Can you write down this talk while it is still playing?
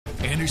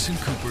Anderson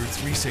Cooper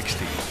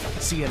 360.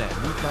 CNN,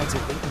 weeknights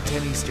at 8 and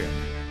 10 Eastern.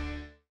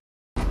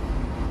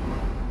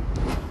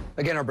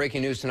 Again, our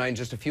breaking news tonight.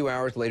 Just a few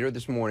hours later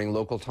this morning,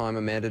 local time,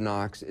 Amanda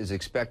Knox is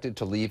expected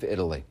to leave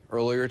Italy.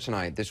 Earlier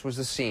tonight, this was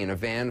the scene, a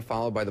van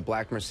followed by the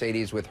black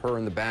Mercedes with her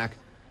in the back,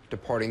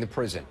 departing the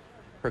prison.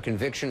 Her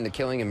conviction in the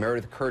killing of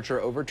Meredith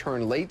Kircher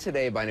overturned late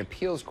today by an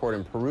appeals court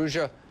in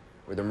Perugia,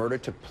 where the murder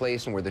took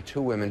place and where the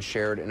two women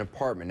shared an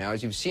apartment. Now,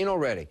 as you've seen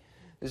already,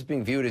 this is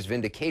being viewed as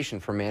vindication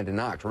for Amanda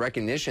Knox,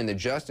 recognition that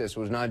justice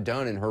was not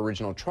done in her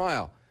original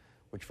trial,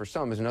 which for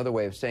some is another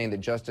way of saying that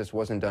justice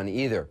wasn't done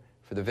either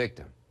for the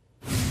victim.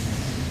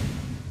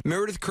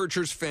 Meredith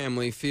Kircher's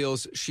family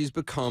feels she's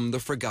become the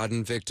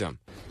forgotten victim.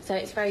 So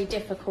it's very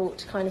difficult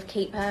to kind of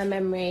keep her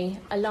memory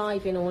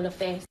alive in all of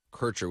this.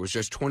 Kircher was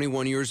just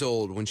 21 years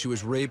old when she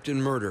was raped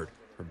and murdered.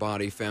 Her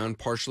body found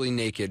partially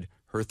naked,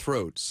 her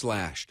throat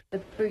slashed. The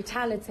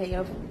brutality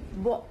of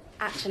what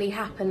actually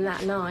happened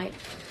that night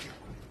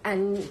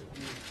and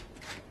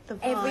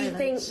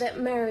everything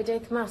that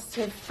Meredith must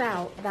have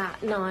felt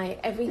that night,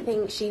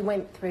 everything she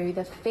went through,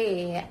 the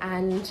fear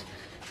and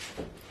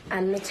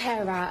the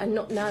terror and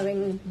not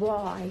knowing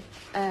why.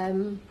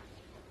 And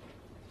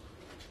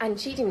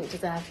she didn't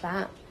deserve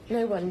that.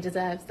 No one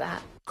deserves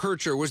that.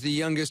 Kircher was the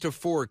youngest of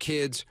 4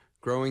 kids.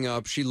 Growing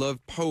up, she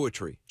loved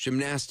poetry,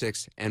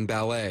 gymnastics, and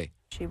ballet.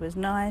 She was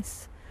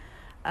nice.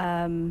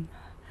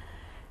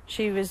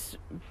 She was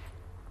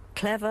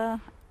clever,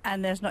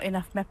 and there's not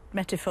enough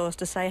metaphors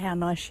to say how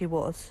nice she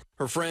was.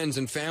 Her friends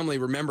and family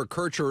remember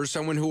Kircher as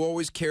someone who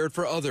always cared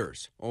for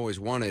others, always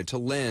wanted to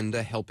lend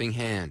a helping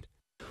hand.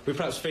 We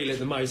perhaps feel it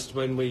the most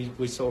when we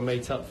sort of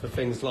meet up for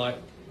things like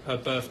her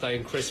birthday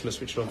and Christmas,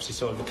 which are obviously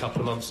sort of a couple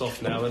of months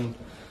off now, and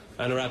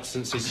her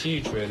absence is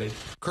huge, really.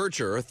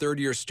 Kircher, a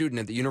third-year student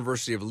at the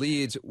University of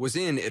Leeds, was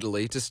in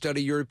Italy to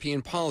study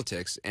European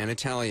politics and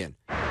Italian.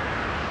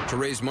 To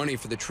raise money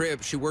for the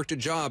trip, she worked a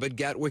job at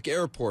Gatwick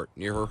Airport,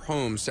 near her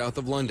home south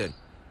of London.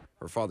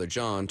 Her father,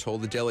 John,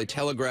 told the Daily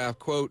Telegraph,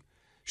 quote,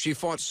 "She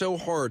fought so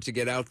hard to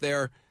get out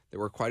there. There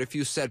were quite a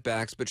few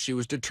setbacks, but she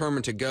was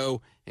determined to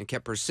go and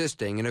kept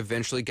persisting and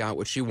eventually got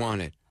what she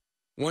wanted."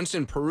 Once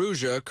in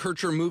Perugia,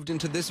 Kircher moved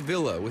into this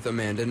villa with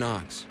Amanda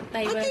Knox.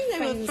 I think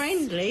they were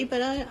friendly,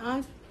 but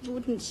I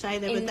wouldn't say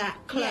they were that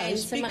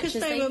close, because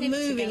they were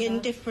moving in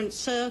different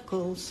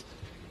circles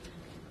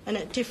and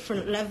at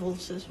different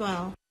levels as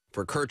well.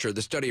 For Kircher,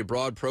 the study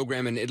abroad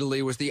program in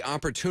Italy was the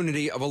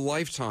opportunity of a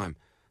lifetime.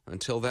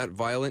 Until that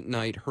violent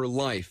night, her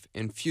life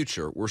and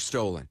future were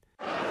stolen.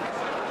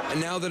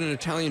 And now that an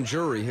Italian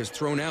jury has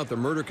thrown out the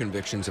murder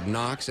convictions of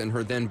Knox and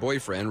her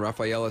then-boyfriend,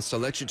 Raffaella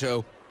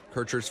Sollecito,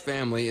 Kircher's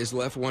family is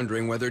left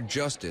wondering whether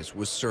justice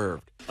was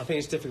served. I think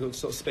it's difficult to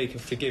sort of speak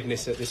of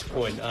forgiveness at this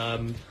point.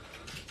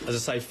 As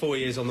I say, 4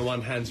 years on the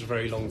one hand is a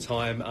very long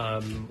time.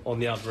 On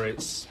the other,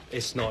 it's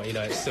not,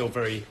 it's still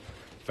very,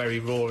 very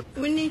raw.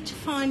 We need to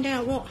find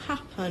out what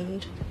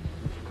happened.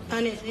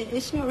 And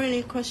it's not really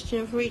a question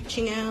of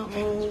reaching out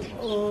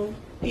or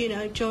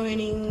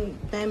joining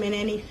them in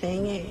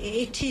anything.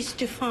 It is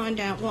to find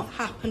out what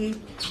happened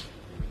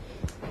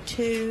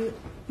to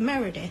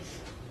Meredith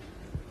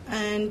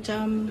and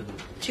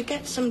to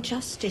get some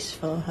justice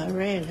for her,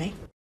 really.